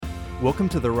Welcome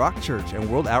to the Rock Church and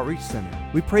World Outreach Center.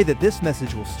 We pray that this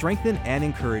message will strengthen and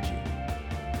encourage you.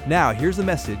 Now, here's a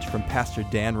message from Pastor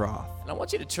Dan Roth. And I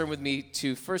want you to turn with me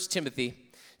to 1 Timothy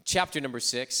chapter number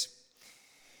 6.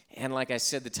 And like I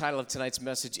said, the title of tonight's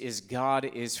message is God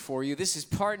is for you. This is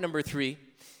part number 3.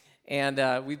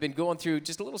 And we've been going through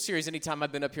just a little series anytime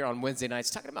I've been up here on Wednesday nights,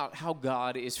 talking about how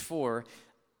God is for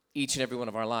each and every one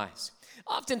of our lives.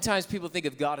 Oftentimes, people think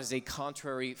of God as a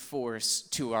contrary force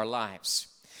to our lives.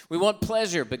 We want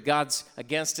pleasure, but God's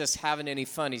against us having any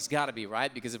fun. He's got to be,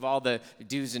 right? Because of all the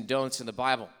do's and don'ts in the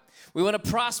Bible. We want to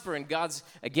prosper, and God's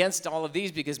against all of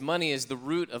these because money is the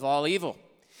root of all evil.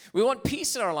 We want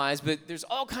peace in our lives, but there's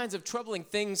all kinds of troubling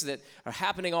things that are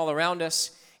happening all around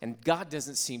us, and God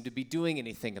doesn't seem to be doing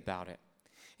anything about it.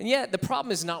 And yet, the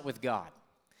problem is not with God.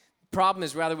 The problem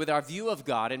is rather with our view of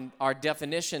God and our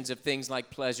definitions of things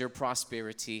like pleasure,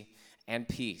 prosperity, and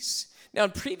peace. Now,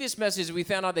 in previous messages, we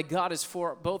found out that God is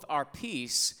for both our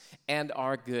peace and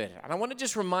our good. And I want to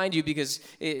just remind you, because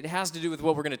it has to do with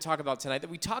what we're going to talk about tonight, that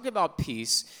we talk about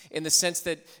peace in the sense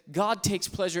that God takes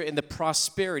pleasure in the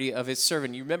prosperity of his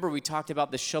servant. You remember we talked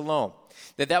about the shalom,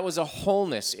 that was a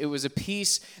wholeness. It was a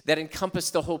peace that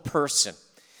encompassed the whole person.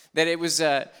 That it was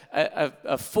a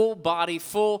full body,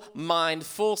 full mind,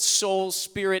 full soul,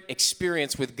 spirit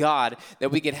experience with God, that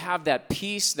we could have that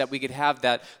peace, that we could have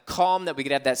that calm, that we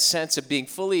could have that sense of being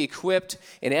fully equipped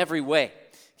in every way,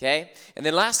 okay? And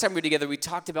then last time we were together, we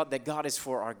talked about that God is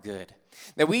for our good.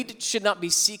 That we should not be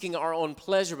seeking our own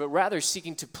pleasure, but rather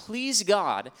seeking to please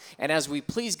God, and as we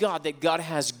please God, that God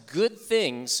has good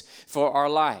things for our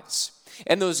lives.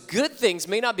 And those good things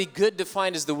may not be good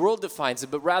defined as the world defines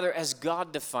it, but rather as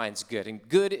God defines good. And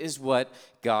good is what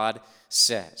God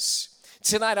says.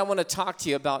 Tonight, I want to talk to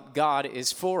you about God is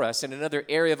for us in another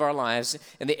area of our lives.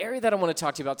 And the area that I want to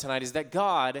talk to you about tonight is that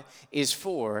God is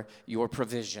for your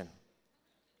provision.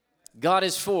 God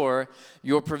is for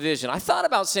your provision. I thought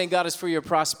about saying God is for your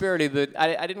prosperity, but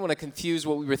I didn't want to confuse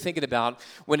what we were thinking about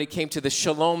when it came to the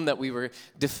shalom that we were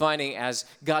defining as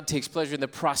God takes pleasure in the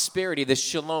prosperity, the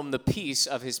shalom, the peace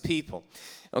of his people.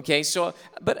 Okay,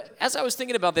 but as I was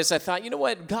thinking about this, I thought, you know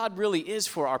what? God really is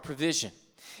for our provision.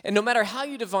 And no matter how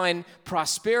you define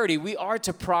prosperity, we are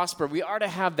to prosper. We are to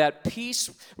have that peace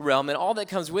realm and all that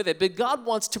comes with it. But God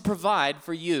wants to provide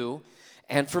for you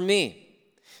and for me.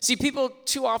 See, people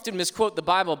too often misquote the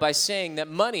Bible by saying that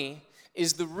money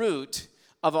is the root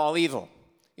of all evil.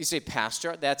 You say,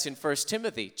 Pastor, that's in 1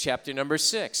 Timothy chapter number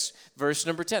 6, verse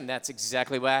number 10. That's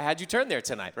exactly why I had you turn there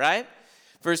tonight, right?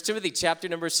 1 Timothy chapter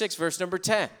number 6, verse number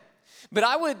 10. But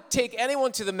I would take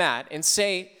anyone to the mat and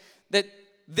say that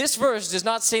this verse does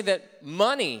not say that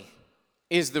money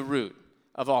is the root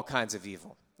of all kinds of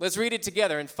evil. Let's read it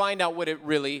together and find out what it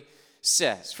really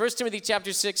says. 1 Timothy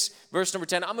chapter 6, verse number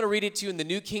 10. I'm going to read it to you in the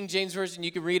New King James Version.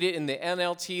 You can read it in the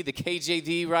NLT, the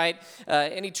KJV, right?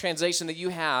 Any translation that you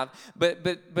have.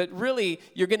 But really,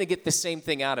 you're going to get the same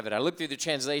thing out of it. I looked through the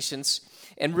translations,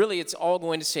 and really, it's all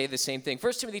going to say the same thing.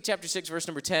 1 Timothy chapter 6, verse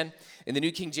number 10, in the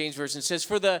New King James Version says,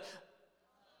 For the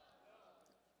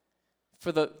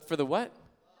what?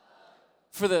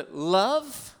 For the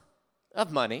love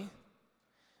of money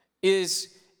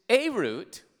is a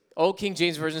root. Old King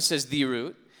James Version says the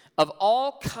root of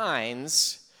all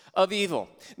kinds of evil.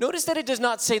 Notice that it does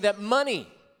not say that money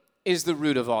is the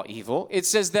root of all evil. It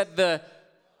says that the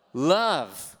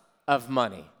love of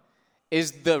money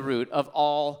is the root of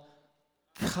all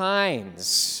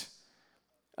kinds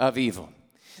of evil.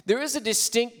 There is a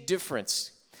distinct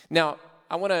difference. Now,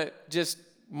 I want to just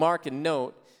mark and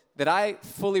note that I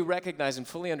fully recognize and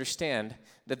fully understand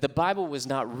that the Bible was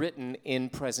not written in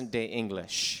present-day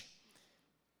English.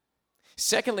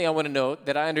 Secondly, I want to note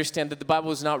that I understand that the Bible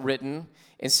was not written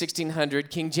in 1600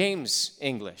 King James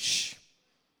English.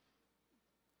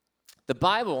 The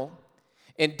Bible,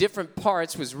 in different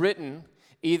parts, was written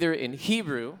either in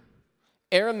Hebrew,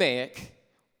 Aramaic,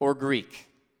 or Greek.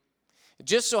 It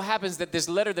just so happens that this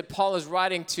letter that Paul is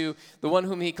writing to the one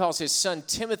whom he calls his son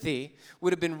Timothy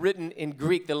would have been written in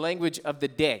Greek, the language of the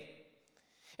day.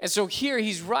 And so here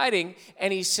he's writing,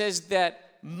 and he says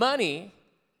that money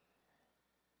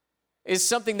is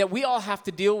something that we all have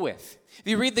to deal with. If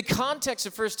you read the context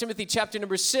of 1 Timothy chapter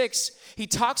number 6, he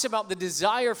talks about the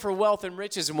desire for wealth and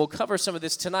riches, and we'll cover some of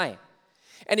this tonight.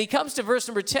 And he comes to verse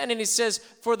number 10, and he says,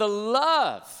 For the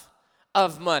love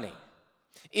of money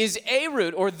is a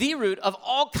root or the root of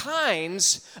all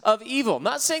kinds of evil.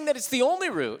 Not saying that it's the only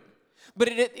root, but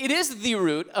it is the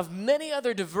root of many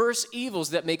other diverse evils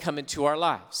that may come into our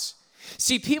lives.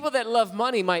 See, people that love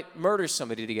money might murder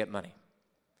somebody to get money.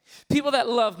 People that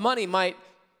love money might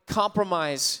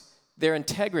compromise their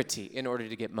integrity in order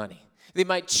to get money. They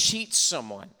might cheat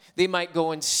someone. They might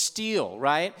go and steal,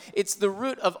 right? It's the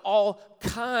root of all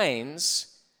kinds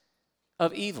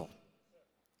of evil.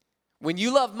 When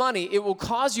you love money, it will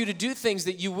cause you to do things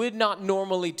that you would not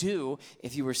normally do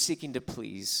if you were seeking to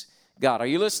please God. Are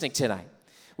you listening tonight?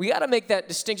 We got to make that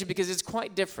distinction because it's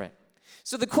quite different.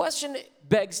 So the question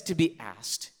begs to be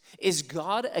asked, is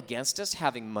God against us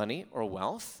having money or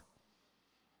wealth?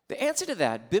 The answer to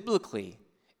that, biblically,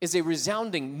 is a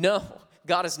resounding no.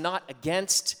 God is not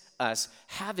against us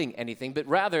having anything, but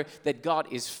rather that God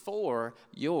is for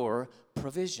your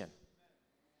provision.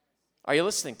 Are you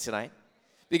listening tonight?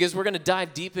 Because we're going to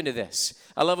dive deep into this.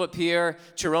 I love what Pierre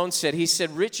Chiron said. He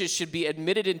said, riches should be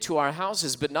admitted into our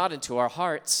houses, but not into our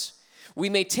hearts. We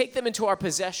may take them into our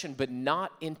possession, but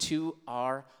not into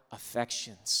our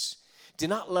affections. Do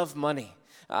not love money.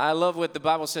 I love what the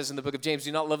Bible says in the book of James.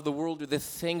 Do not love the world or the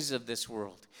things of this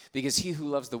world, because he who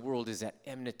loves the world is at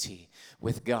enmity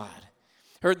with God.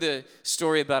 Heard the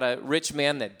story about a rich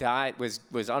man that died,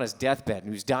 was on his deathbed, and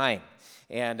he was dying.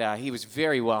 And he was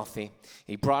very wealthy.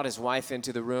 He brought his wife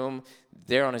into the room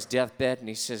there on his deathbed, and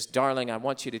he says, darling, I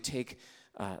want you to take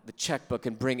the checkbook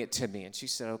and bring it to me. And she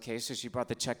said, okay. So she brought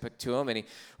the checkbook to him, and he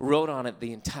wrote on it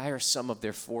the entire sum of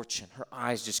their fortune. Her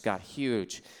eyes just got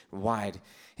huge, wide.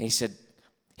 And he said,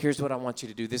 here's what I want you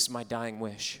to do. This is my dying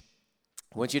wish.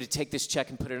 I want you to take this check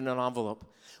and put it in an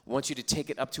envelope. I want you to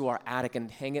take it up to our attic and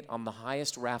hang it on the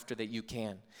highest rafter that you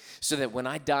can, so that when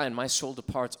I die and my soul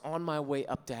departs on my way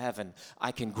up to heaven,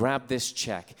 I can grab this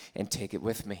check and take it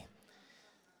with me.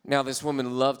 Now, this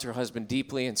woman loved her husband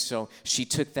deeply, and so she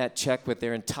took that check with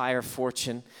their entire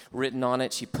fortune written on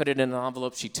it. She put it in an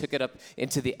envelope. She took it up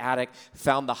into the attic,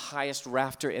 found the highest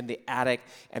rafter in the attic,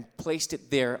 and placed it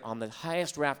there on the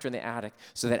highest rafter in the attic,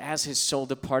 so that as his soul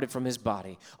departed from his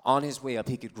body, on his way up,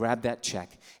 he could grab that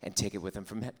check and take it with him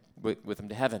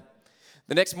to heaven.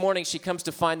 The next morning, she comes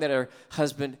to find that her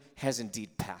husband has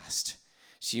indeed passed.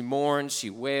 She mourns, she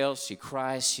wails, she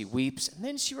cries, she weeps, and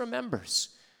then she remembers,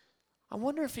 I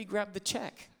wonder if he grabbed the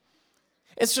check.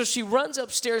 And so she runs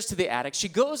upstairs to the attic. She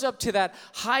goes up to that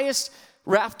highest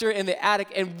rafter in the attic,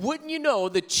 and wouldn't you know,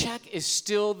 the check is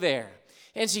still there.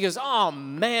 And she goes, oh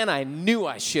man, I knew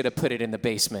I should have put it in the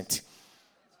basement.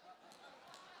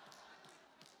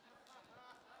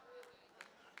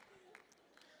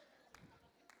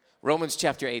 Romans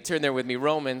chapter 8. Turn there with me.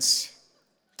 Romans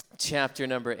chapter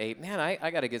number 8. Man,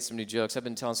 I got to get some new jokes. I've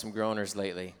been telling some groaners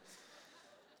lately.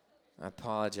 I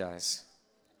apologize.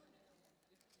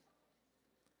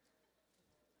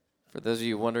 For those of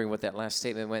you wondering what that last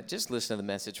statement meant, just listen to the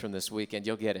message from this weekend.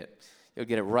 You'll get it. You'll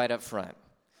get it right up front.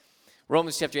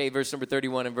 Romans chapter 8, verse number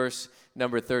 31 and verse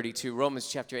number 32. Romans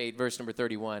chapter 8, verse number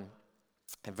 31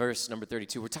 and verse number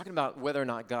 32. We're talking about whether or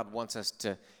not God wants us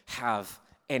to have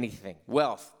anything.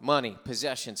 Wealth, money,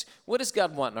 possessions. What does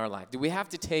God want in our life? Do we have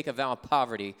to take a vow of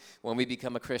poverty when we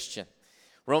become a Christian?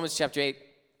 Romans chapter 8,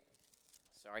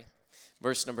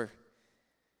 verse number,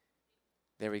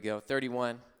 there we go,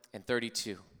 31 and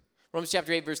 32. Romans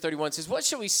chapter 8, verse 31 says, what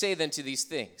shall we say then to these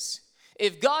things?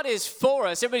 If God is for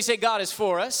us, everybody say God is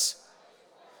for us.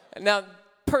 Now,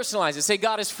 personalize it. Say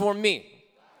God is for me.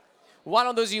 Why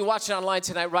don't those of you watching online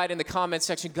tonight write in the comment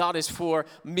section, God is for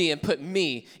me, and put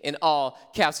me in all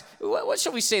caps. What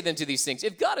shall we say then to these things?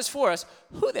 If God is for us,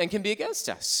 who then can be against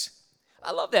us?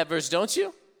 I love that verse, don't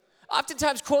you? I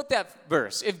oftentimes quote that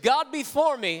verse. If God be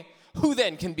for me, who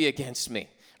then can be against me?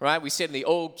 Right? We say it in the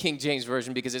old King James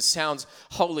Version because it sounds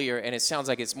holier and it sounds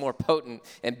like it's more potent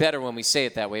and better when we say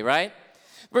it that way, right?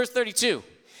 Verse 32,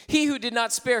 he who did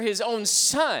not spare his own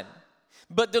son,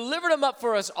 but delivered him up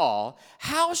for us all,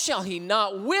 how shall he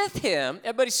not with him,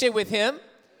 everybody say with him?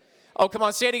 Oh, come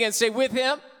on, say it again, say with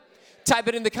him. Type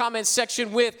it in the comments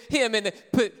section, with him, and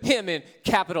put him in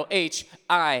capital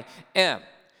H-I-M.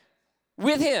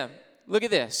 With him, look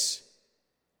at this.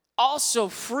 Also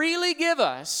freely give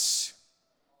us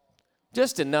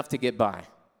just enough to get by.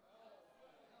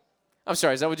 I'm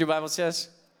sorry, is that what your Bible says?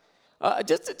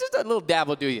 Just a little dab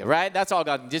will do you, right? That's all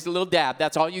God, just a little dab,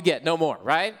 that's all you get, no more,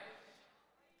 right?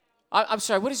 I'm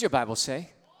sorry, what does your Bible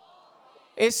say?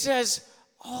 It says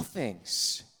all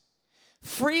things.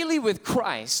 Freely with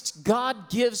Christ, God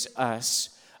gives us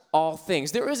all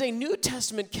things. There is a New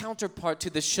Testament counterpart to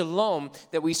the shalom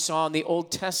that we saw in the Old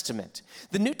Testament.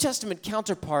 The New Testament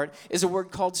counterpart is a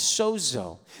word called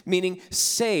sozo, meaning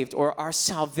saved or our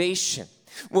salvation.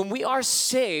 When we are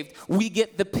saved, we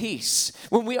get the peace.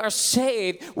 When we are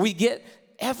saved, we get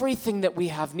everything that we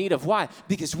have need of. Why?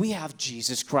 Because we have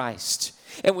Jesus Christ.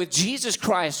 And with Jesus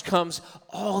Christ comes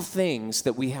all things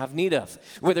that we have need of,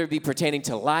 whether it be pertaining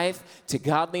to life, to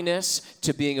godliness,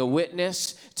 to being a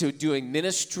witness, to doing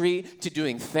ministry, to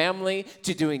doing family,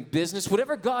 to doing business,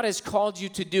 whatever God has called you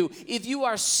to do. If you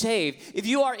are saved, if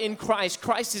you are in Christ,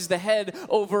 Christ is the head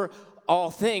over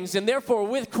all things, and therefore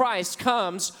with Christ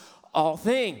comes all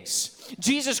things.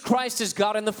 Jesus Christ is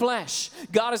God in the flesh.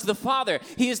 God is the Father.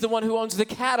 He is the one who owns the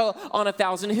cattle on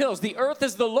 1,000 hills. The earth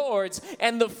is the Lord's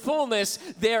and the fullness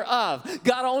thereof.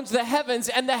 God owns the heavens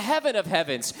and the heaven of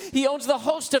heavens. He owns the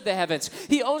host of the heavens.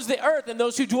 He owns the earth and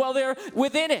those who dwell there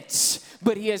within it.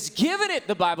 But he has given it,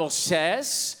 the Bible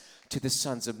says, to the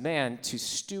sons of man to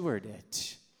steward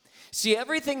it. See,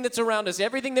 everything that's around us,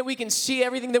 everything that we can see,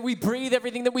 everything that we breathe,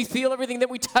 everything that we feel, everything that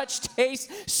we touch,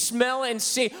 taste, smell, and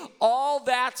see, all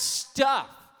that stuff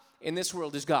in this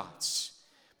world is God's.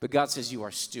 But God says you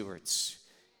are stewards.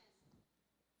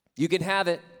 You can have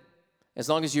it as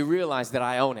long as you realize that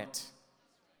I own it.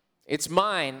 It's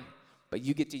mine, but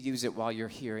you get to use it while you're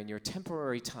here in your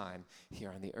temporary time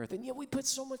here on the earth. And yet we put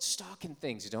so much stock in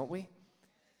things, don't we?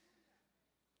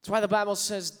 That's why the Bible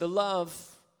says the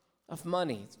love of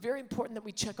money. It's very important that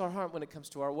we check our heart when it comes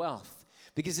to our wealth,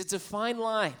 because it's a fine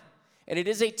line, and it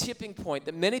is a tipping point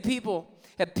that many people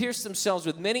have pierced themselves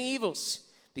with many evils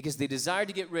because they desire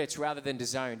to get rich rather than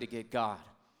desiring to get God.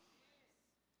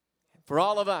 For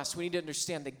all of us, we need to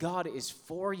understand that God is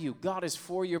for you. God is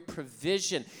for your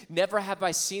provision. Never have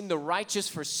I seen the righteous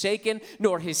forsaken,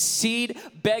 nor his seed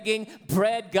begging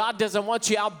bread. God doesn't want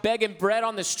you out begging bread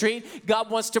on the street. God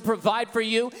wants to provide for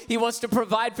you. He wants to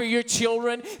provide for your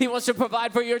children. He wants to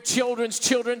provide for your children's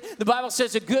children. The Bible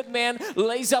says a good man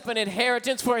lays up an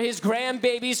inheritance for his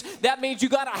grandbabies. That means you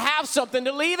got to have something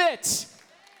to leave it.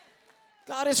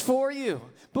 God is for you.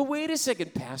 But wait a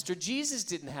second, Pastor. Jesus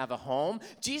didn't have a home.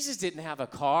 Jesus didn't have a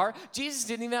car. Jesus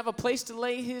didn't even have a place to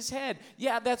lay his head.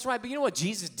 Yeah, that's right. But you know what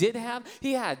Jesus did have?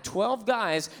 He had 12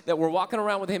 guys that were walking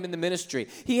around with him in the ministry.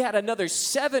 He had another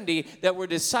 70 that were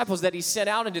disciples that he sent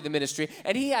out into the ministry.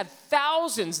 And he had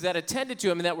thousands that attended to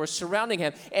him and that were surrounding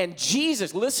him. And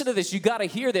Jesus, listen to this. You got to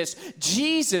hear this.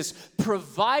 Jesus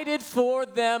provided for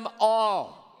them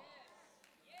all.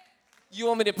 You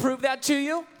want me to prove that to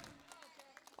you?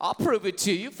 I'll prove it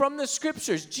to you from the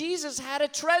scriptures. Jesus had a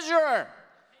treasurer.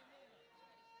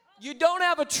 You don't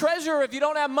have a treasurer if you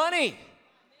don't have money.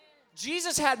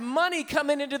 Jesus had money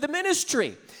coming into the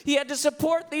ministry. He had to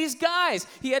support these guys.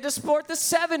 He had to support the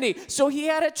 70. So he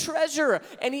had a treasurer.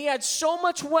 And he had so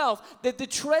much wealth that the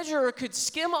treasurer could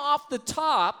skim off the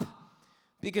top,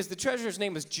 because the treasurer's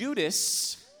name was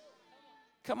Judas.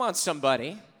 Come on,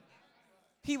 somebody.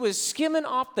 He was skimming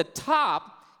off the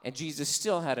top, and Jesus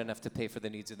still had enough to pay for the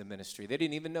needs of the ministry. They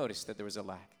didn't even notice that there was a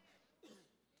lack.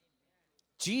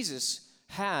 Jesus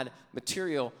had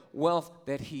material wealth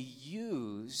that he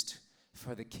used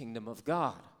for the kingdom of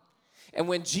God. And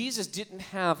when Jesus didn't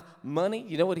have money,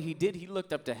 you know what he did? He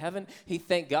looked up to heaven. He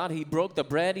thanked God. He broke the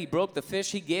bread. He broke the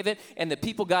fish. He gave it. And the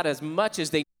people got as much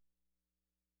as they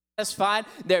satisfied.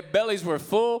 Their bellies were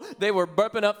full. They were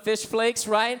burping up fish flakes,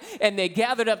 right? And they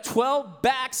gathered up 12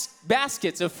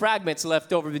 baskets of fragments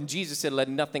left over. And Jesus said, let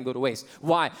nothing go to waste.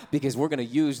 Why? Because we're going to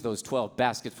use those 12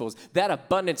 basketfuls. That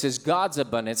abundance is God's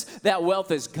abundance. That wealth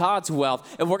is God's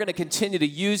wealth. And we're going to continue to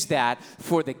use that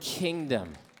for the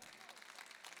kingdom.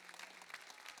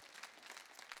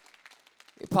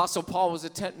 The Apostle Paul was a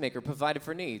tent maker, provided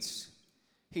for needs.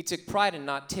 He took pride in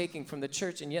not taking from the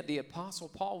church, and yet the Apostle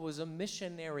Paul was a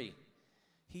missionary.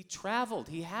 He traveled.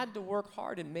 He had to work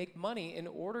hard and make money in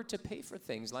order to pay for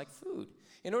things like food.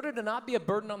 In order to not be a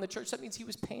burden on the church, that means he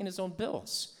was paying his own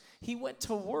bills. He went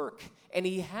to work, and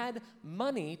he had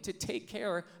money to take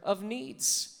care of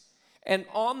needs. And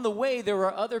on the way, there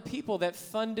were other people that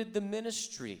funded the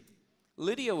ministry.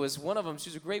 Lydia was one of them. She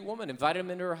was a great woman. Invited him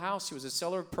into her house. She was a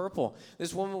seller of purple.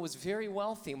 This woman was very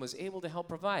wealthy and was able to help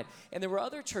provide. And there were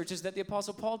other churches that the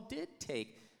Apostle Paul did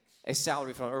take a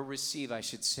salary from, or receive, I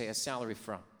should say, a salary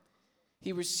from.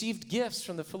 He received gifts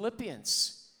from the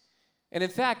Philippians. And in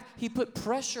fact, he put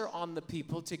pressure on the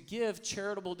people to give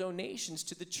charitable donations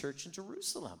to the church in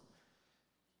Jerusalem.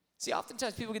 See,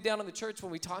 oftentimes people get down on the church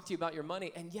when we talk to you about your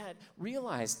money, and yet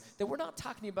realize that we're not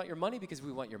talking to you about your money because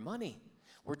we want your money.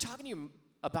 We're talking to you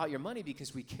about your money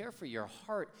because we care for your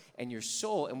heart and your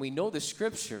soul, and we know the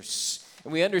scriptures,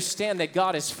 and we understand that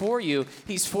God is for you,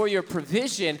 he's for your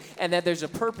provision, and that there's a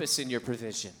purpose in your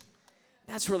provision.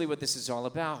 That's really what this is all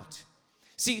about.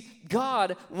 See,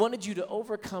 God wanted you to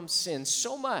overcome sin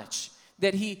so much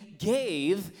that he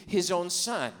gave his own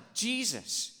son,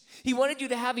 Jesus. He wanted you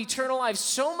to have eternal life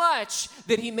so much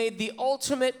that he made the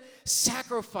ultimate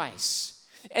sacrifice.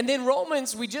 And then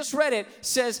Romans, we just read it,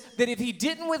 says that if he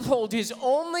didn't withhold his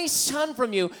only son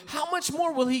from you, how much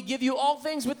more will he give you all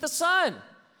things with the son?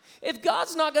 If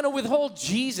God's not going to withhold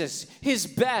Jesus, his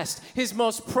best, his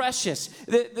most precious,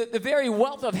 the very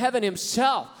wealth of heaven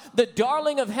himself, the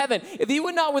darling of heaven, if he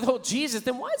would not withhold Jesus,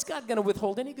 then why is God going to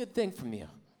withhold any good thing from you?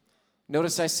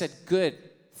 Notice I said good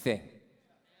thing,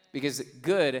 because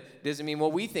good doesn't mean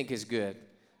what we think is good.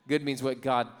 Good means what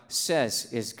God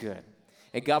says is good.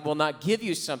 And God will not give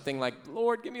you something like,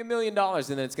 Lord, give me $1 million, and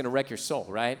then it's going to wreck your soul,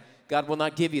 right? God will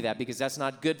not give you that because that's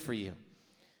not good for you,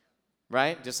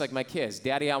 right? Just like my kids.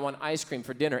 Daddy, I want ice cream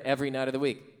for dinner every night of the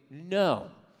week. No.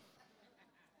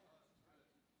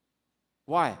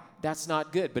 Why? That's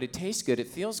not good, but it tastes good. It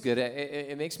feels good.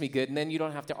 It makes me good, and then you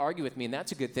don't have to argue with me, and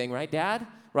that's a good thing, right, Dad?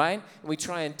 Right? And we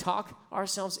try and talk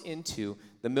ourselves into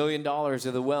the $1 million or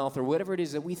the wealth or whatever it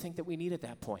is that we think that we need at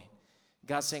that point.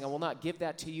 God's saying, I will not give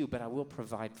that to you, but I will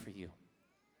provide for you.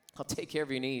 I'll take care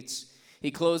of your needs.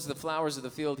 He clothes the flowers of the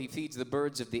field. He feeds the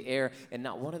birds of the air, and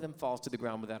not one of them falls to the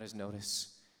ground without his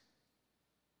notice.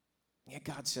 Yeah,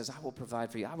 God says, I will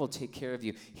provide for you. I will take care of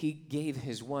you. He gave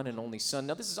his one and only son.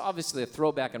 Now, this is obviously a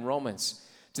throwback in Romans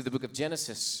to the book of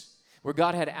Genesis, where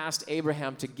God had asked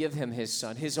Abraham to give him his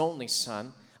son, his only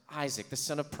son, Isaac, the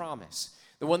son of promise,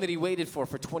 the one that he waited for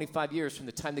 25 years from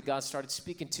the time that God started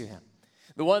speaking to him.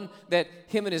 The one that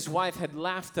him and his wife had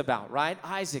laughed about, right?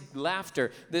 Isaac,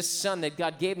 laughter, this son that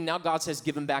God gave him. Now God says,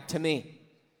 give him back to me.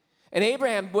 And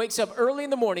Abraham wakes up early in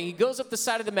the morning. He goes up the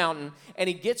side of the mountain, and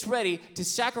he gets ready to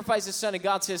sacrifice his son. And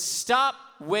God says, stop,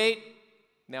 wait.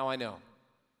 Now I know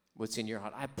what's in your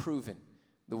heart. I've proven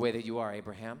the way that you are,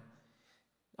 Abraham.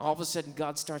 All of a sudden,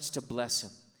 God starts to bless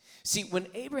him. See, when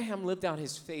Abraham lived out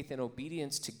his faith in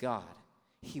obedience to God,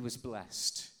 he was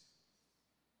blessed.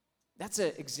 That's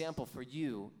an example for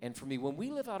you and for me. When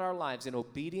we live out our lives in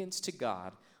obedience to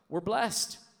God, we're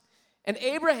blessed. And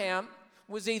Abraham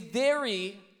was a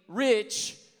very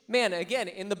rich man. Again,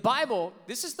 in the Bible,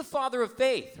 this is the father of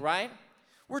faith, right?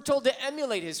 We're told to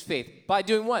emulate his faith by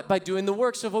doing what? By doing the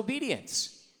works of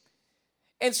obedience.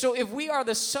 And so if we are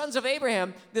the sons of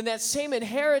Abraham, then that same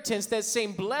inheritance, that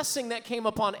same blessing that came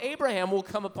upon Abraham will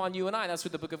come upon you and I. That's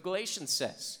what the book of Galatians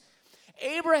says.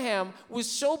 Abraham was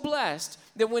so blessed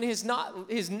that when his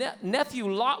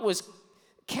nephew Lot was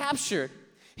captured,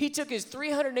 he took his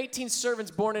 318 servants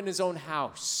born in his own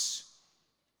house.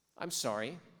 I'm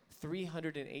sorry,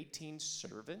 318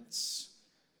 servants?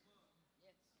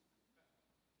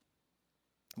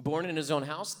 Born in his own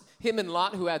house. Him and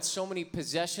Lot, who had so many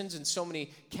possessions and so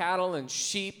many cattle and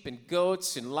sheep and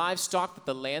goats and livestock that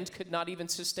the land could not even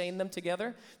sustain them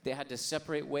together. They had to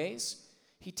separate ways.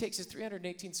 He takes his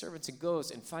 318 servants and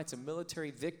goes and fights a military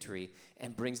victory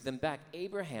and brings them back.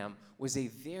 Abraham was a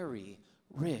very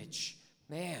rich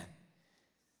man.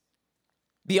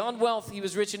 Beyond wealth, he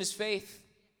was rich in his faith.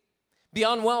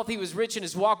 Beyond wealth, he was rich in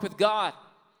his walk with God.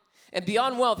 And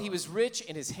beyond wealth, he was rich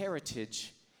in his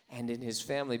heritage and in his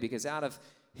family, because out of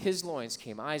his loins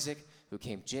came Isaac, who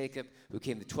came Jacob, who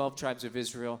came the 12 tribes of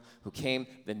Israel, who came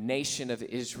the nation of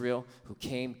Israel, who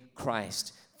came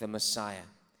Christ, the Messiah.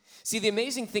 See, the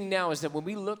amazing thing now is that when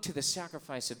we look to the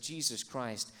sacrifice of Jesus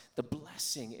Christ, the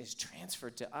blessing is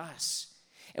transferred to us.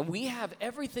 And we have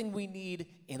everything we need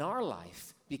in our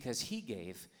life because he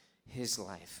gave his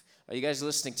life. Are you guys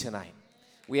listening tonight?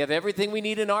 We have everything we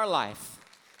need in our life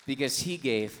because he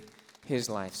gave his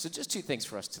life. So just two things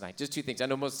for us tonight. Just two things. I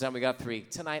know most of the time we got three.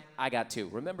 Tonight, I got two.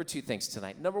 Remember two things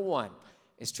tonight. Number one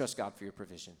is trust God for your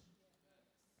provision.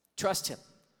 Trust him.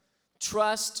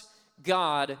 Trust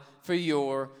God for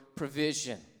your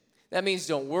provision. That means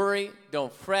don't worry,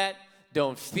 don't fret,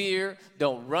 don't fear,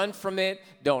 don't run from it,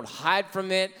 don't hide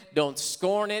from it, don't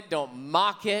scorn it, don't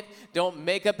mock it, don't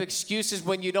make up excuses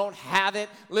when you don't have it.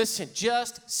 Listen,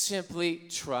 just simply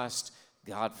trust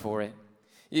God for it.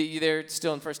 You there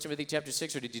still in 1 Timothy chapter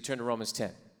 6, or did you turn to Romans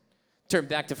 10? Turn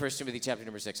back to 1 Timothy chapter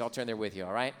number 6. I'll turn there with you,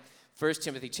 all right? 1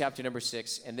 Timothy chapter number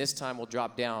 6, and this time we'll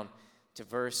drop down to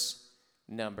verse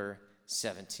number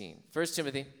 17. 1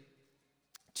 Timothy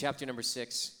chapter number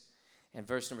 6 and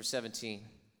verse number 17.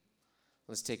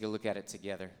 Let's take a look at it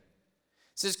together. It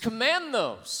says, command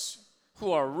those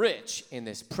who are rich in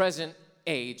this present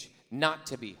age not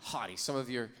to be haughty. Some of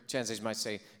your translations might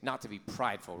say not to be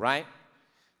prideful, right?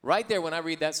 Right there, when I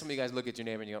read that, some of you guys look at your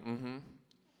neighbor and you go,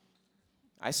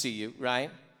 I see you,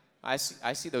 right? I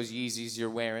see those Yeezys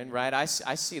you're wearing, right? I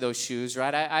see those shoes,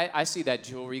 right? I see that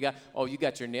jewelry you got. Oh, you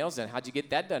got your nails done. How'd you get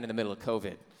that done in the middle of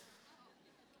COVID?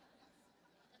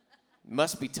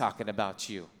 Must be talking about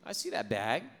you. I see that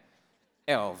bag.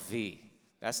 LV.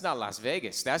 That's not Las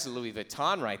Vegas. That's Louis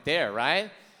Vuitton right there,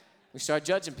 right? We start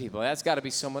judging people. That's got to be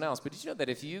someone else. But did you know that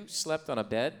if you slept on a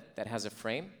bed that has a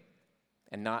frame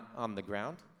and not on the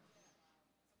ground,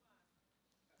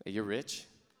 that you're rich?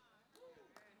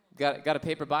 Got a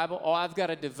paper Bible? Oh, I've got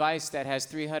a device that has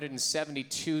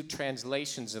 372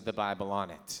 translations of the Bible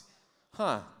on it.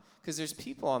 Huh. Because there's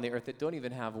people on the earth that don't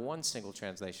even have one single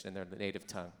translation in their native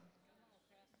tongue.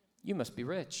 You must be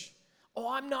rich. Oh,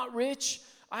 I'm not rich.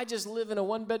 I just live in a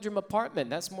one-bedroom apartment.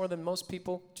 That's more than most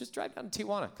people. Just drive down to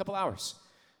Tijuana, a couple hours.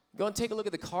 Go and take a look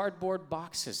at the cardboard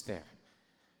boxes there.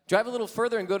 Drive a little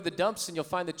further and go to the dumps, and you'll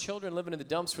find the children living in the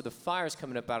dumps where the fire's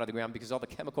coming up out of the ground because of all the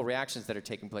chemical reactions that are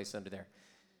taking place under there.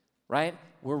 Right?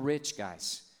 We're rich,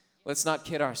 guys. Let's not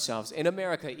kid ourselves. In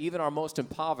America, even our most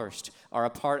impoverished are a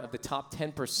part of the top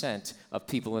 10% of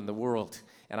people in the world.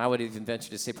 And I would even venture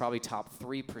to say probably top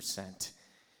 3%.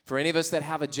 For any of us that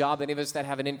have a job, any of us that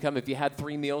have an income, if you had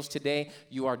 3 meals today,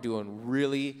 you are doing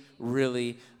really,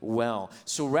 really well.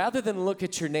 So rather than look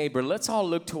at your neighbor, let's all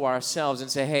look to ourselves and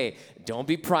say, hey, don't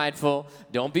be prideful,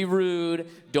 don't be rude,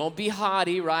 don't be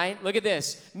haughty, right? Look at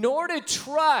this. Nor to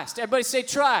trust. Everybody say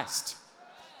trust.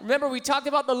 Remember, we talked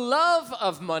about the love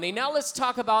of money. Now let's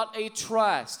talk about a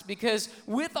trust. Because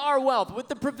with our wealth, with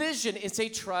the provision, it's a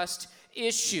trust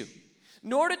issue.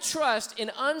 Nor to trust in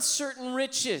uncertain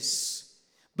riches,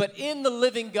 but in the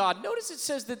living God. Notice it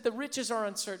says that the riches are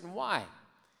uncertain. Why?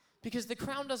 Because the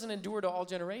crown doesn't endure to all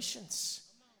generations.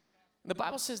 The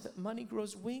Bible says that money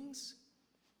grows wings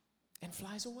and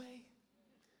flies away.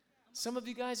 Some of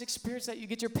you guys experience that. You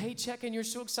get your paycheck and you're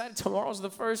so excited. Tomorrow's the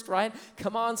first, right?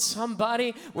 Come on,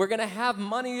 somebody. We're going to have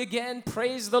money again.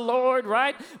 Praise the Lord,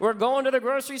 right? We're going to the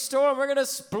grocery store and we're going to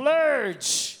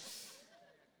splurge.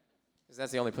 Because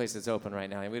that's the only place that's open right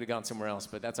now. And we'd have gone somewhere else,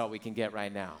 but that's all we can get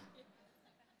right now.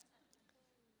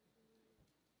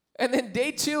 And then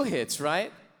day 2 hits,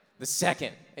 right? The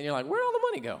second. And you're like, where'd all the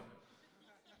money go?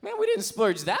 Man, we didn't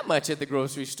splurge that much at the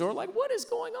grocery store. Like, what is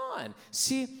going on?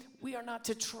 See, we are not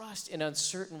to trust in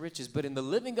uncertain riches, but in the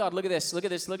living God. Look at this, look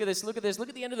at this, look at this, look at this. Look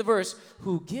at the end of the verse.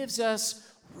 Who gives us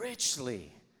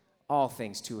richly all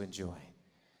things to enjoy.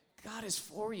 God is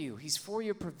for you. He's for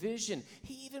your provision.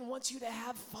 He even wants you to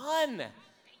have fun.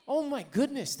 Oh my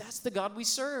goodness, that's the God we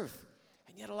serve.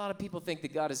 And yet a lot of people think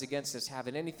that God is against us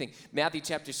having anything. Matthew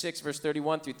chapter 6, verse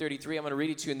 31 through 33. I'm going to read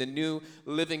it to you in the New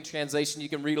Living Translation. You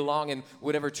can read along in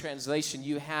whatever translation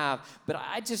you have. But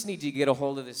I just need you to get a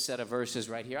hold of this set of verses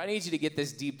right here. I need you to get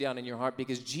this deep down in your heart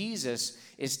because Jesus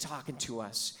is talking to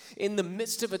us. In the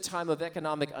midst of a time of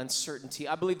economic uncertainty,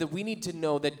 I believe that we need to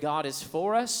know that God is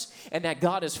for us and that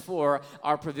God is for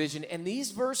our provision. And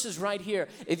these verses right here,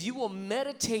 if you will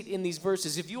meditate in these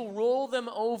verses, if you'll roll them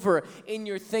over in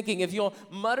your thinking, if you'll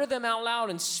mutter them out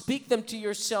loud and speak them to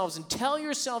yourselves and tell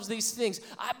yourselves these things,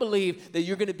 I believe that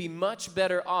you're going to be much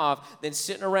better off than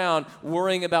sitting around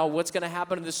worrying about what's going to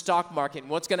happen in the stock market and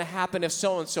what's going to happen if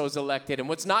so-and-so is elected and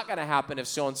what's not going to happen if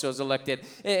so-and-so is elected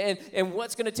and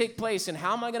what's going to take place and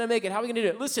how am I going to make it, how are we going to do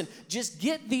it? Listen, just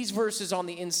get these verses on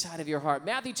the inside of your heart.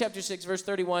 Matthew chapter 6, verse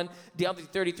 31 down to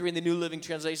 33 in the New Living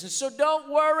Translation. So don't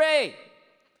worry.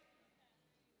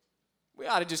 We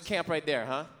ought to just camp right there,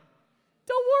 huh?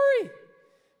 Don't worry.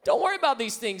 Don't worry about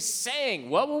these things saying,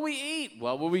 what will we eat?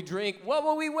 What will we drink? What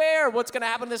will we wear? What's going to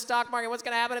happen in the stock market? What's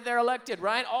going to happen if they're elected,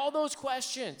 right? All those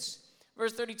questions.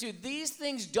 Verse 32, these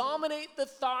things dominate the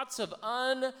thoughts of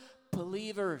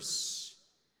unbelievers.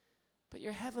 But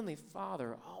your heavenly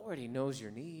Father already knows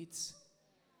your needs.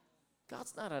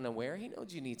 God's not unaware. He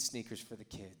knows you need sneakers for the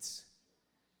kids.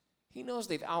 He knows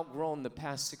they've outgrown the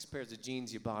past 6 pairs of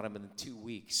jeans you bought them in 2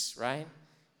 weeks, right?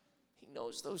 He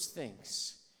knows those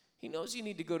things. He knows you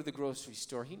need to go to the grocery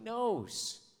store. He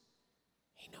knows.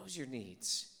 He knows your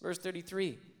needs. Verse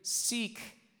 33, seek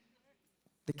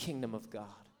the kingdom of God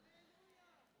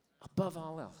above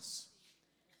all else.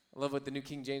 I love what the New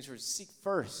King James Version, seek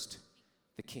first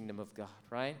the kingdom of God,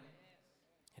 right?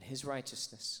 And his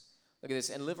righteousness. Look at this,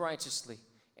 and live righteously,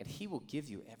 and he will give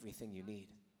you everything you need.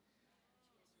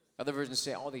 Other versions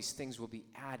say all these things will be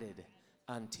added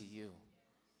unto you.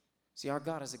 See, our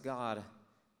God is a God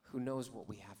who knows what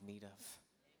we have need of.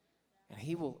 And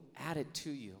he will add it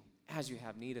to you as you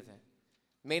have need of it.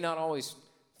 May not always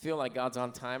feel like God's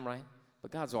on time, right?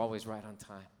 But God's always right on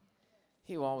time.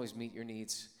 He will always meet your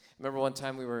needs. Remember one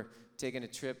time we were taking a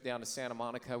trip down to Santa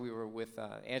Monica. We were with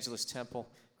Angelus Temple,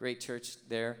 great church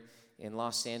there in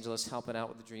Los Angeles, helping out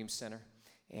with the Dream Center.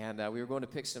 And we were going to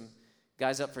pick some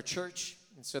guys up for church.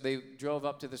 And so they drove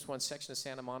up to this one section of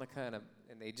Santa Monica,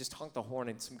 and they just honked the horn,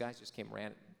 and some guys just came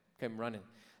running,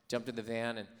 jumped in the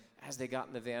van. And as they got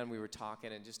in the van, we were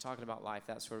talking and just talking about life,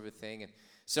 that sort of a thing. And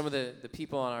some of the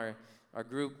people on our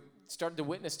group started to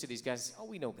witness to these guys. Oh,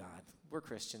 we know God. We're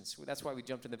Christians. That's why we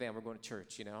jumped in the van. We're going to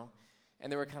church,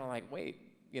 And they were kind of like, wait,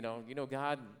 you know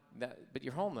God, but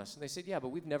you're homeless. And they said, yeah, but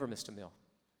we've never missed a meal.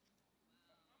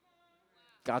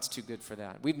 God's too good for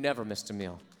that. We've never missed a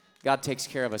meal. God takes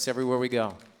care of us everywhere we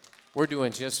go. We're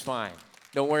doing just fine.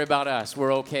 Don't worry about us.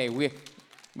 We're okay.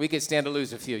 We could stand to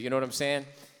lose a few. You know what I'm saying?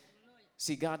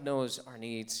 See, God knows our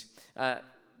needs.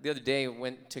 The other day,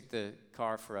 took the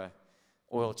car for a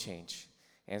oil change.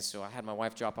 And so I had my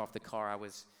wife drop off the car.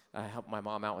 I helped my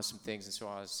mom out with some things, and so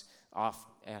I was off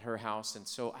at her house. And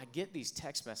so I get these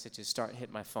text messages start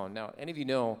hitting my phone. Now, any of you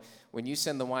know, when you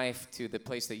send the wife to the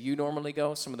place that you normally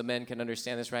go, some of the men can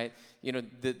understand this, right?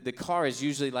 The car is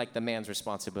usually like the man's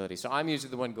responsibility. So I'm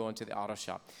usually the one going to the auto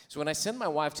shop. So when I send my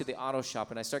wife to the auto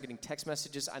shop and I start getting text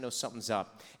messages, I know something's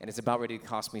up, and it's about ready to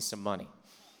cost me some money.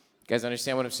 You guys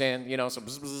understand what I'm saying? So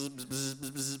bzz, bzz, bzz, bzz,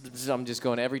 bzz, bzz, bzz, I'm just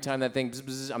going every time that thing, bzz,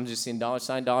 bzz, I'm just seeing dollar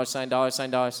sign, dollar sign, dollar sign,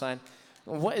 dollar sign.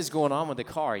 What is going on with the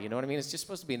car? You know what I mean? It's just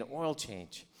supposed to be an oil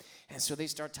change. And so they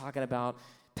start talking about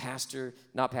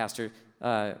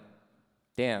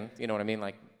Dan, you know what I mean?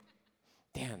 Like,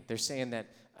 Dan, they're saying that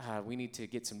we need to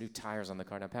get some new tires on the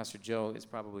car. Now, Pastor Joe is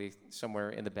probably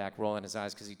somewhere in the back rolling his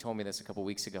eyes because he told me this a couple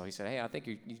weeks ago. He said, hey, I think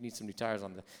you need some new tires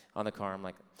on the car. I'm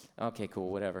like, okay,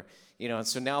 cool, whatever. And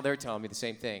so now they're telling me the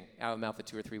same thing out of the mouth of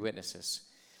 2 or 3 witnesses.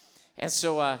 And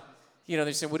so,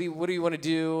 they're saying, what do you want to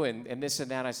do? And this and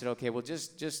that. I said, okay, well,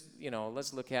 just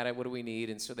let's look at it. What do we need?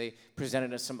 And so they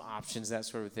presented us some options, that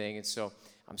sort of thing. And so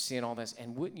I'm seeing all this.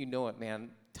 And wouldn't you know it, man,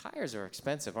 tires are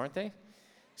expensive, aren't they?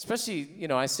 Especially,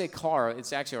 I say car,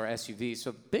 it's actually our SUV.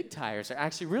 So big tires are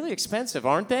actually really expensive,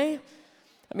 aren't they?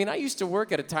 I mean, I used to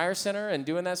work at a tire center and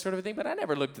doing that sort of thing, but I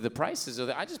never looked at the prices of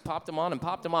it. I just popped them on and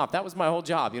popped them off. That was my whole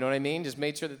job, you know what I mean? Just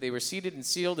made sure that they were seated and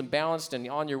sealed and balanced and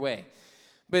on your way.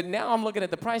 But now I'm looking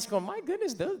at the price going, my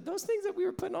goodness, those things that we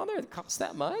were putting on there cost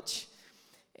that much?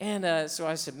 And so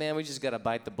I said, man, we just got to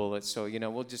bite the bullet. So,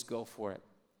 we'll just go for it.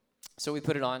 So we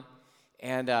put it on.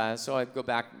 And so I go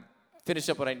back, finish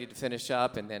up what I need to finish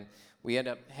up, and then we end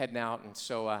up heading out. And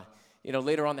so,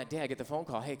 later on that day, I get the phone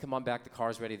call, hey, come on back, the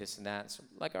car's ready, this and that. So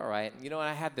I'm like, all right. And,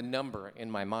 I had the number in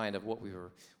my mind of what we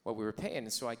were paying.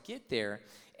 And so I get there,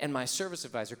 and my service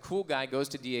advisor, cool guy, goes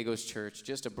to Diego's church,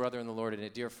 just a brother in the Lord and a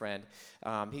dear friend.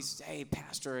 He says, hey,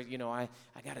 Pastor, I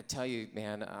got to tell you,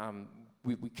 man,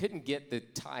 we couldn't get the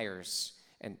tires.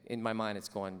 And in my mind, it's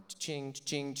going ching,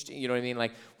 ching, ching, you know what I mean?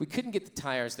 Like, we couldn't get the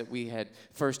tires that we had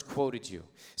first quoted you.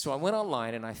 So I went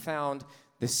online, and I found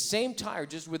the same tire,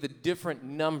 just with a different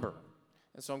number.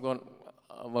 And so I'm going,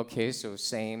 okay, so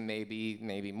same,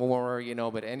 maybe more,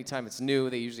 but anytime it's new,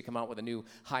 they usually come out with a new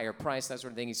higher price, that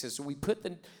sort of thing. He says, so we put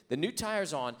the new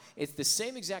tires on. It's the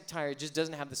same exact tire, it just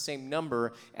doesn't have the same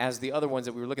number as the other ones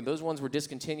that we were looking. Those ones were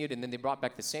discontinued, and then they brought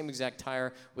back the same exact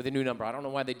tire with a new number. I don't know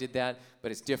why they did that,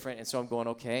 but it's different. And so I'm going,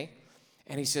 okay.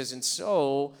 And he says, and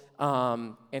so,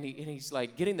 and he's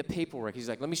like getting the paperwork. He's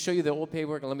like, let me show you the old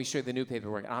paperwork, and let me show you the new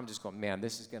paperwork. And I'm just going, man,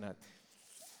 this is gonna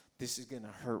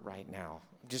hurt right now.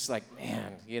 Just like,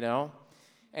 man,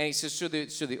 And he says, so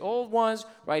the old ones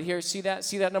right here, see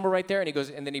that number right there? And he goes,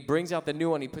 and then he brings out the new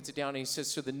one, he puts it down, and he says,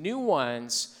 so the new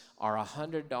ones are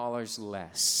 $100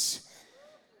 less.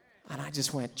 And I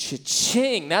just went,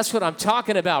 cha-ching. That's what I'm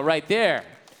talking about right there.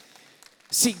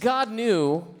 See, God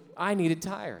knew I needed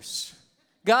tires.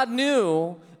 God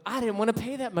knew I didn't want to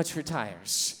pay that much for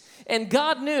tires. And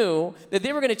God knew that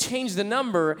they were going to change the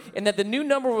number and that the new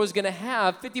number was going to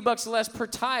have $50 less per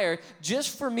tire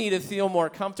just for me to feel more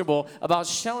comfortable about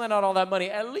shelling out all that money.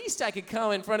 At least I could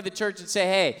come in front of the church and say,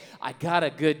 hey, I got a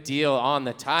good deal on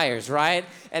the tires, right?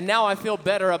 And now I feel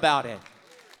better about it.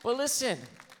 But listen,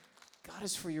 God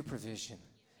is for your provision.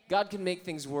 God can make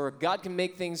things work. God can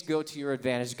make things go to your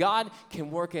advantage. God can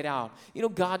work it out.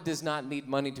 God does not need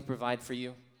money to provide for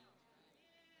you.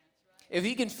 If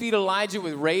he can feed Elijah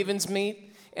with raven's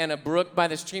meat and a brook by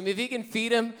the stream, if he can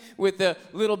feed him with a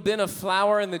little bin of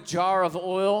flour and the jar of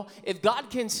oil, if God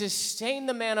can sustain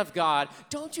the man of God,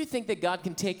 don't you think that God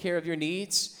can take care of your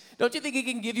needs? Don't you think he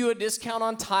can give you a discount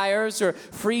on tires or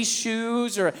free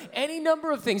shoes or any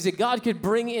number of things that God could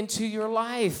bring into your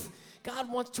life? God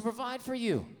wants to provide for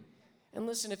you. And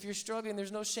listen, if you're struggling,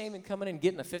 there's no shame in coming and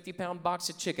getting a 50-pound box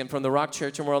of chicken from the Rock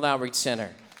Church and World Outreach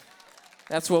Center.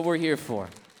 That's what we're here for.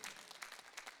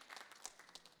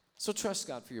 So trust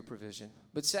God for your provision.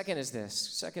 But second is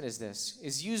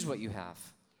this, use what you have.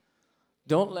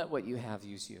 Don't let what you have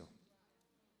use you.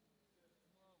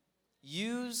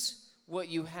 Use what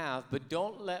you have, but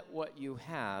don't let what you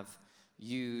have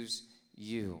use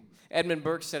you. Edmund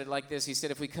Burke said it like this. He said,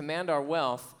 if we command our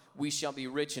wealth, we shall be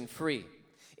rich and free.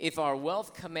 If our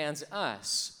wealth commands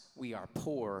us, we are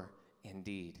poor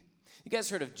indeed. You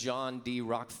guys heard of John D.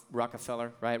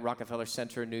 Rockefeller, right? Rockefeller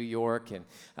Center in New York, and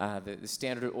the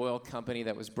Standard Oil Company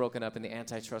that was broken up in the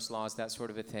antitrust laws, that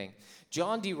sort of a thing.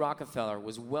 John D. Rockefeller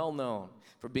was well known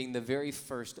for being the very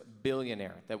first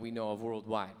billionaire that we know of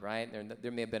worldwide, right?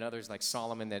 There may have been others like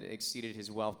Solomon that exceeded his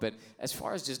wealth, but as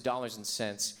far as just dollars and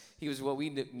cents, he was what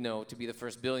we know to be the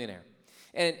first billionaire.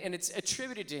 And it's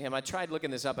attributed to him. I tried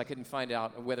looking this up. I couldn't find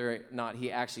out whether or not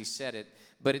he actually said it.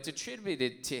 But it's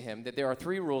attributed to him that there are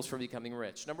 3 rules for becoming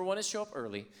rich. Number 1 is show up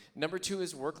early. Number 2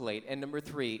 is work late. And number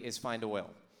 3 is find oil.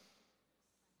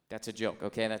 That's a joke,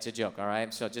 okay? That's a joke, all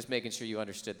right? So just making sure you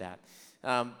understood that.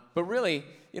 But really,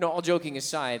 all joking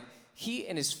aside, he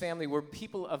and his family were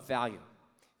people of value.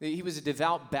 He was a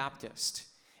devout Baptist.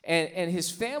 And his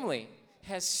family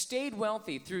has stayed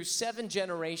wealthy through 7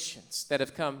 generations that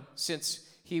have come since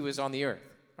he was on the earth.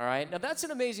 All right? Now, that's an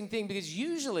amazing thing because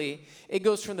usually it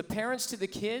goes from the parents to the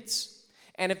kids,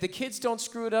 and if the kids don't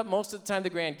screw it up, most of the time the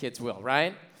grandkids will,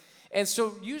 right? And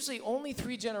so usually only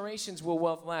 3 generations will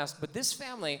wealth last, but this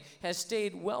family has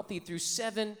stayed wealthy through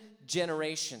 7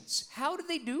 generations. How do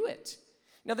they do it?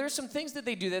 Now, there's some things that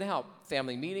they do that help.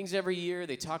 Family meetings every year.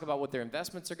 They talk about what their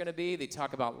investments are going to be. They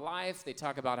talk about life. They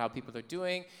talk about how people are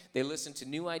doing. They listen to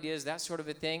new ideas, that sort of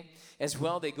a thing. As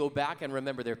well, they go back and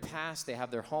remember their past. They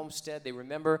have their homestead. They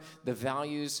remember the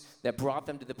values that brought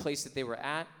them to the place that they were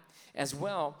at. As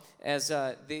well as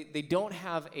they don't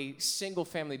have a single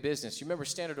family business. You remember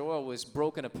Standard Oil was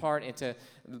broken apart into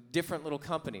different little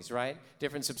companies, right?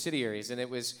 Different subsidiaries, and it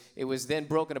was then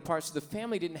broken apart. So the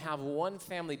family didn't have one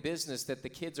family business that the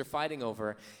kids are fighting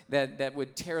over that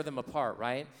would tear them apart,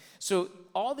 right? So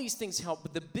all these things help,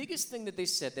 but the biggest thing that they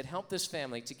said that helped this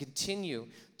family to continue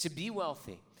to be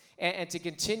wealthy and to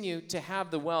continue to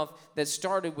have the wealth that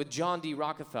started with John D.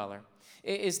 Rockefeller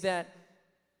is that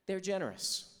they're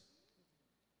generous.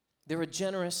 They're a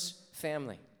generous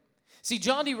family. See,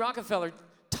 John D. Rockefeller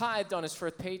tithed on his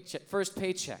first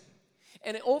paycheck.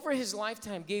 And over his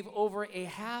lifetime gave over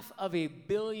 $500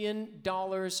 million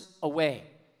away.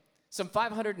 Some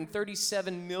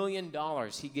 $537 million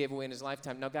he gave away in his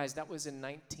lifetime. Now, guys, that was in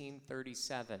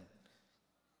 1937.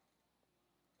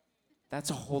 That's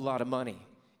a whole lot of money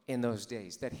in those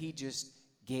days that he just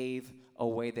gave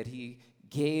away, that he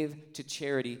gave to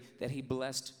charity, that he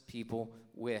blessed people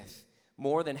with.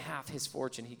 More than half his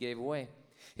fortune he gave away.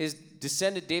 His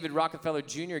descendant, David Rockefeller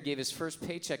Jr., gave his first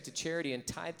paycheck to charity and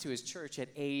tithed to his church at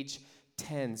age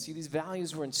 10. See, these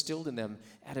values were instilled in them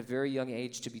at a very young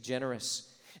age to be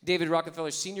generous. David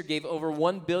Rockefeller Sr. gave over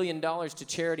 $1 billion to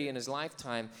charity in his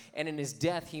lifetime, and in his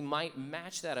death, he might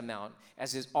match that amount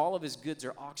as all of his goods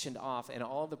are auctioned off and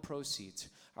all of the proceeds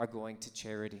are going to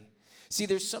charity. See,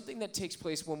 there's something that takes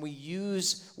place when we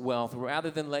use wealth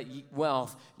rather than let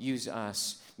wealth use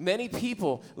us. Many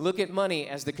people look at money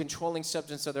as the controlling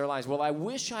substance of their lives. Well, I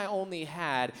wish I only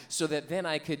had so that then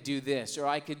I could do this, or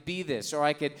I could be this, or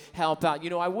I could help out.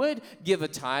 I would give a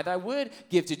tithe. I would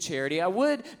give to charity. I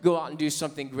would go out and do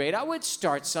something great. I would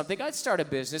start something. I'd start a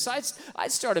business.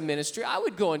 I'd start a ministry. I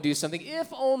would go and do something if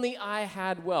only I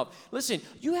had wealth. Listen,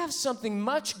 you have something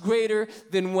much greater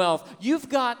than wealth. You've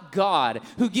got God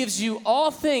who gives you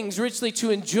all things richly to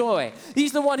enjoy.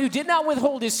 He's the one who did not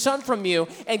withhold his son from you,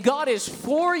 and God is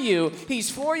for you. He's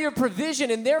for your provision,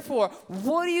 and therefore,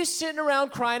 what are you sitting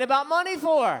around crying about money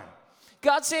for?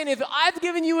 God's saying, if I've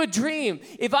given you a dream,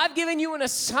 if I've given you an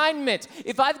assignment,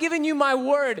 if I've given you my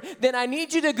word, then I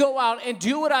need you to go out and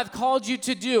do what I've called you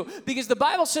to do. Because the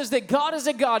Bible says that God is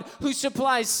a God who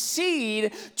supplies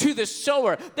seed to the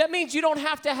sower. That means you don't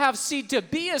have to have seed to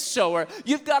be a sower.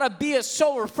 You've got to be a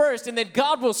sower first, and then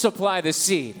God will supply the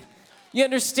seed. You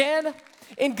understand?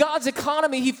 In God's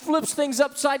economy, he flips things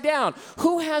upside down.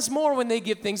 Who has more when they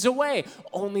give things away?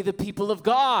 Only the people of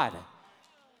God.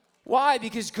 Why?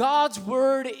 Because God's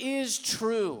word is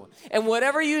true. And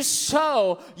whatever you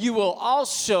sow, you will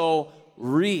also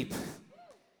reap.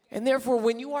 And therefore,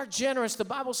 when you are generous, the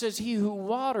Bible says he who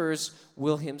waters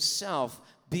will himself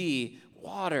be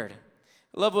watered.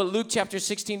 I love what Luke chapter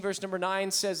 16, verse number 9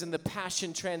 says in the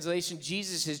Passion Translation.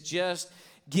 Jesus has just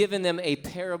given them a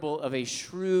parable of a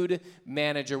shrewd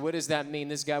manager. What does that mean?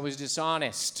 This guy was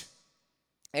dishonest.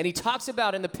 And he talks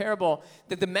about in the parable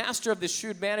that the master of the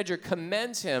shrewd manager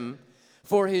commends him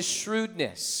for his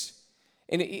shrewdness.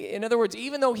 In other words,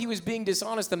 even though he was being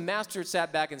dishonest, the master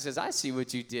sat back and says, I see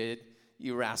what you did,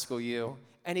 you rascal, you.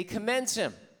 And he commends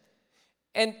him.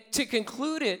 And to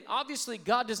conclude it, obviously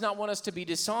God does not want us to be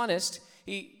dishonest,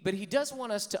 but he does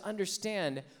want us to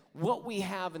understand what we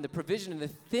have in the provision and the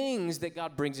things that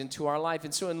God brings into our life.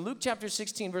 And so in Luke chapter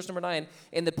 16, verse number 9,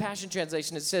 in the Passion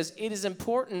Translation, it says, it is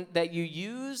important that you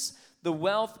use the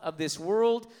wealth of this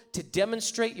world to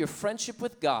demonstrate your friendship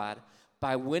with God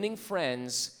by winning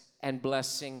friends and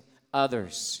blessing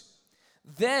others.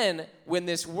 Then, when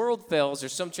this world fails, or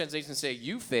some translations say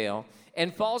you fail,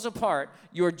 and falls apart,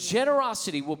 your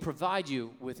generosity will provide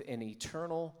you with an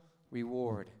eternal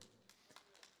reward.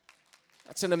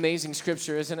 That's an amazing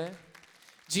scripture, isn't it?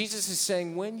 Jesus is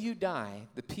saying, when you die,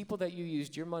 the people that you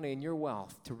used your money and your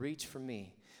wealth to reach for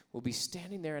me will be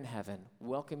standing there in heaven,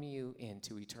 welcoming you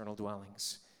into eternal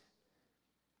dwellings.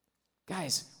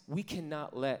 Guys, we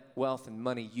cannot let wealth and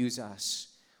money use us.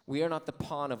 We are not the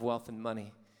pawn of wealth and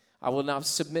money. I will not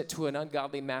submit to an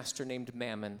ungodly master named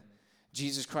Mammon.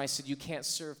 Jesus Christ said you can't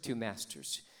serve two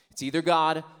masters. It's either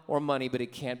God or money, but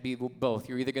it can't be both.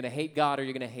 You're either going to hate God or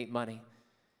you're going to hate money.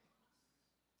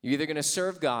 You're either going to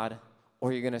serve God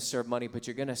or you're going to serve money, but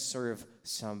you're going to serve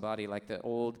somebody, like the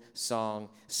old song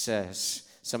says.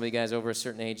 Some of you guys over a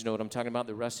certain age know what I'm talking about.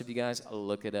 The rest of you guys,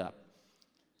 look it up.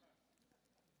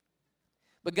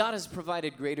 But God has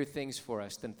provided greater things for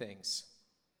us than things.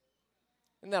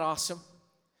 Isn't that awesome?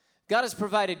 God has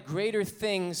provided greater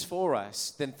things for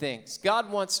us than things. God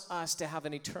wants us to have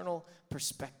an eternal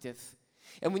perspective.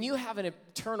 And when you have an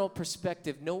eternal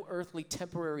perspective, no earthly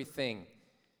temporary thing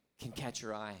can catch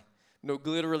your eye. No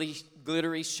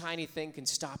glittery, shiny thing can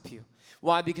stop you.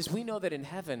 Why? Because we know that in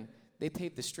heaven, they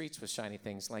paved the streets with shiny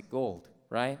things like gold,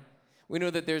 right? We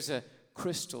know that there's a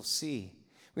crystal sea.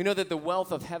 We know that the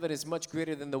wealth of heaven is much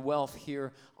greater than the wealth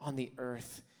here on the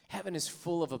earth. Heaven is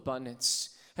full of abundance.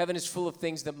 Heaven is full of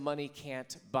things that money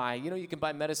can't buy. You know, you can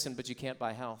buy medicine, but you can't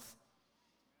buy health.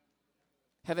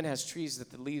 Heaven has trees that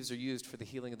the leaves are used for the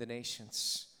healing of the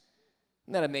nations.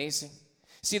 Isn't that amazing?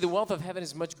 See, the wealth of heaven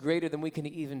is much greater than we can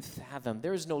even fathom.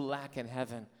 There is no lack in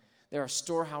heaven. There are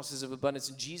storehouses of abundance.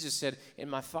 And Jesus said, in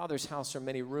my Father's house are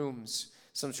many rooms.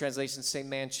 Some translations say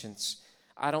mansions.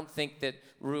 I don't think that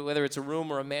whether it's a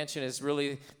room or a mansion is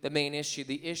really the main issue.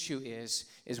 The issue is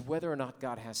whether or not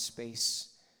God has space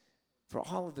for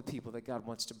all of the people that God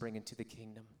wants to bring into the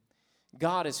kingdom.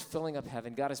 God is filling up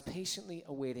heaven. God is patiently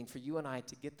awaiting for you and I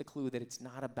to get the clue that it's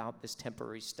not about this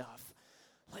temporary stuff.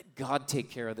 Let God take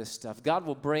care of this stuff. God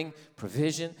will bring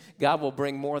provision. God will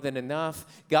bring more than enough.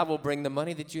 God will bring the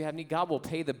money that you have need. God will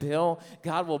pay the bill.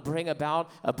 God will bring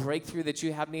about a breakthrough that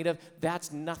you have need of.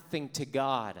 That's nothing to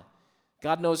God.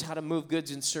 God knows how to move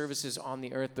goods and services on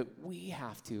the earth, but we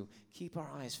have to keep our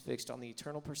eyes fixed on the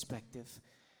eternal perspective.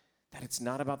 That it's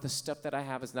not about the stuff that I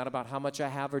have. It's not about how much I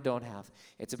have or don't have.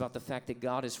 It's about the fact that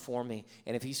God is for me.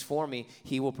 And if he's for me,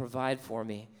 he will provide for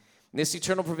me. And this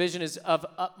eternal provision is of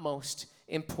utmost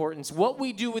importance. What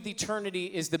we do with eternity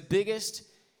is the biggest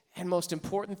and most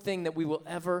important thing that we will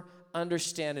ever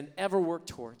understand and ever work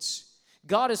towards.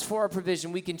 God is for our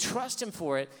provision. We can trust him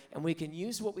for it, and we can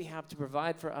use what we have to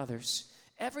provide for others.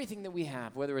 Everything that we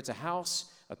have, whether it's a house,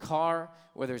 a car,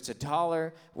 whether it's a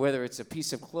dollar, whether it's a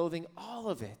piece of clothing, all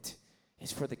of it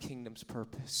is for the kingdom's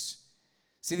purpose.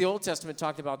 See, the Old Testament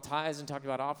talked about tithes and talked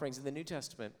about offerings. In the New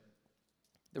Testament,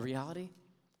 the reality,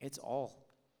 it's all.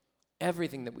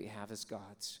 Everything that we have is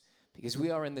God's. Because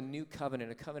we are in the new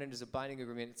covenant. A covenant is a binding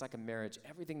agreement. It's like a marriage.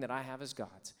 Everything that I have is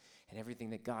God's, and everything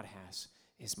that God has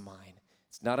is mine.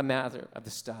 It's not a matter of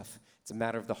the stuff. It's a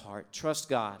matter of the heart. Trust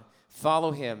God.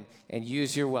 Follow him, and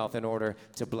use your wealth in order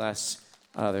to bless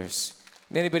others.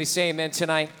 Can anybody say amen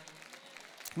tonight?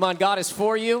 Come on, God is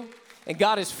for you, and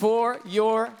God is for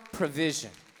your provision.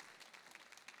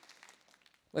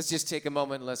 Let's just take a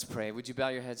moment and let's pray. Would you bow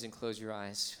your heads and close your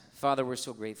eyes? Father, we're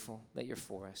so grateful that you're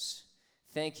for us.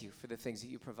 Thank you for the things that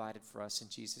you provided for us in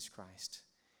Jesus Christ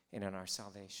and in our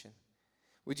salvation.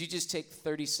 Would you just take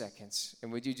 30 seconds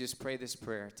and would you just pray this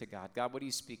prayer to God? God, what are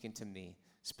you speaking to me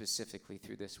specifically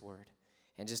through this word?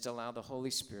 And just allow the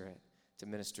Holy Spirit to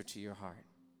minister to your heart.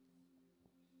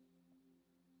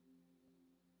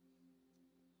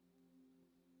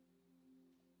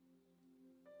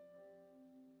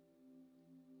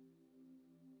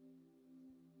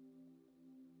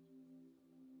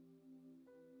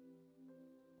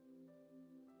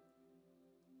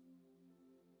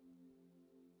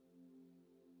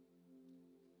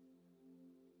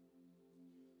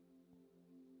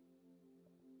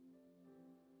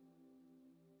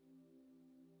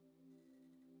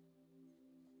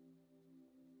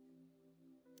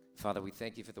 Father, we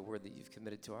thank you for the word that you've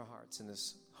committed to our hearts in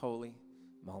this holy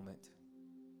moment.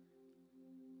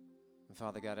 And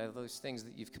Father God, all those things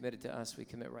that you've committed to us, we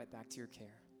commit right back to your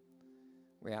care.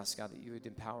 We ask, God, that you would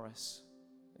empower us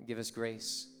and give us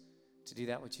grace to do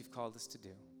that which you've called us to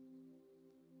do.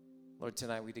 Lord,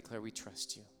 tonight we declare we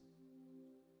trust you.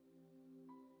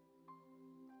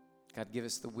 God, give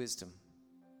us the wisdom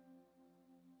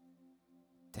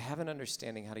to have an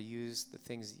understanding how to use the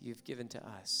things that you've given to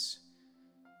us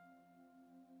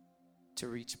to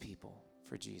reach people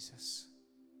for Jesus.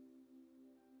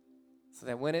 So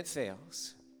that when it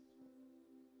fails,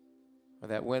 or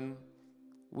that when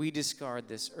we discard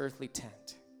this earthly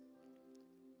tent,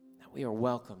 that we are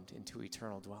welcomed into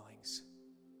eternal dwellings.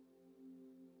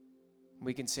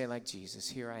 We can say like Jesus,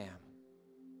 here I am,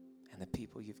 and the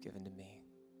people you've given to me.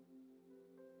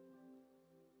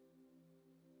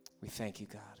 We thank you,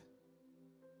 God.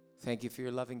 Thank you for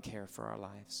your loving care for our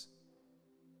lives.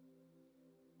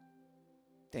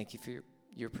 Thank you for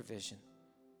your provision.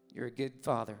 You're a good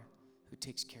Father who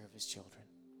takes care of his children.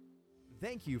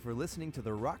 Thank you for listening to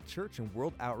the Rock Church and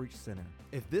World Outreach Center.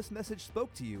 If this message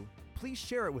spoke to you, please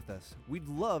share it with us. We'd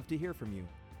love to hear from you.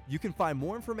 You can find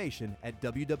more information at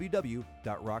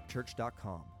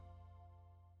www.rockchurch.com.